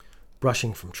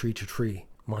brushing from tree to tree.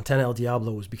 Montana El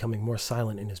Diablo was becoming more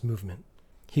silent in his movement.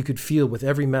 He could feel with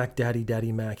every Mac Daddy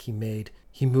Daddy Mac he made,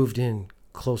 he moved in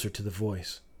closer to the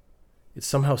voice. It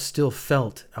somehow still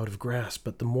felt out of grasp,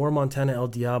 but the more Montana El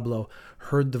Diablo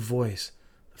heard the voice,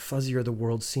 the fuzzier the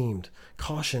world seemed.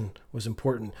 Caution was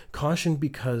important. Caution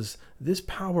because this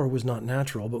power was not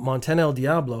natural, but Montana El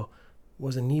Diablo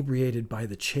was inebriated by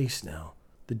the chase now.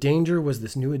 The danger was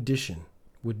this new addition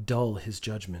would dull his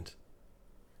judgment.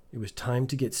 It was time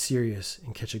to get serious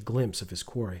and catch a glimpse of his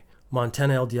quarry.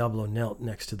 Montana El Diablo knelt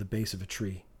next to the base of a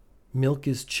tree. Milk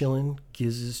is chillin',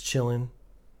 Giz is chillin'.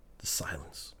 The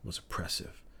silence was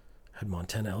oppressive. Had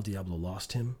Montana El Diablo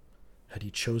lost him? Had he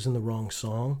chosen the wrong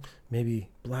song? Maybe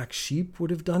Black Sheep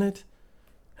would have done it?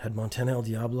 Had Montana El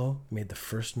Diablo made the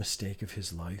first mistake of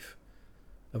his life?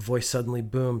 A voice suddenly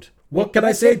boomed, "What can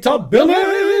I say, top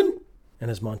billin'?" And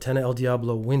as Montana El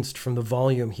Diablo winced from the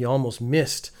volume, he almost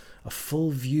missed a full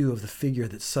view of the figure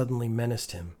that suddenly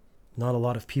menaced him. Not a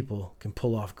lot of people can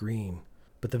pull off green,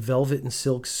 but the velvet and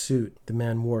silk suit the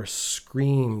man wore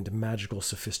screamed magical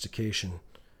sophistication.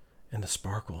 And the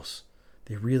sparkles,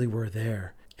 they really were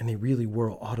there, and they really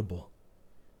were audible.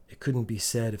 It couldn't be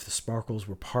said if the sparkles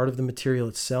were part of the material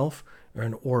itself or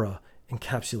an aura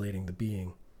encapsulating the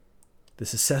being.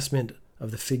 This assessment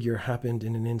of the figure happened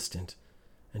in an instant,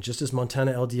 and just as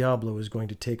Montana El Diablo was going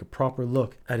to take a proper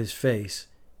look at his face,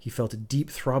 he felt a deep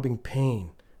throbbing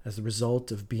pain as the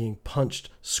result of being punched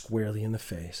squarely in the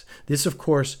face. This, of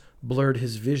course, blurred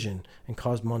his vision and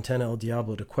caused Montana El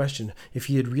Diablo to question if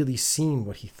he had really seen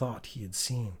what he thought he had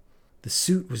seen. The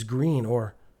suit was green,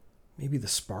 or maybe the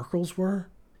sparkles were?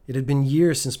 It had been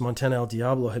years since Montana El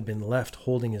Diablo had been left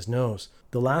holding his nose.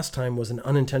 The last time was an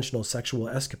unintentional sexual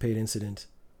escapade incident,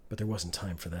 but there wasn't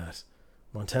time for that.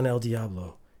 Montana El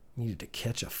Diablo needed to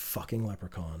catch a fucking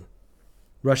leprechaun.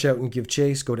 Rush out and give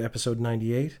chase, go to episode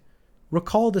 98.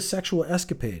 Recall the sexual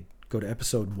escapade, go to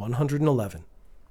episode 111.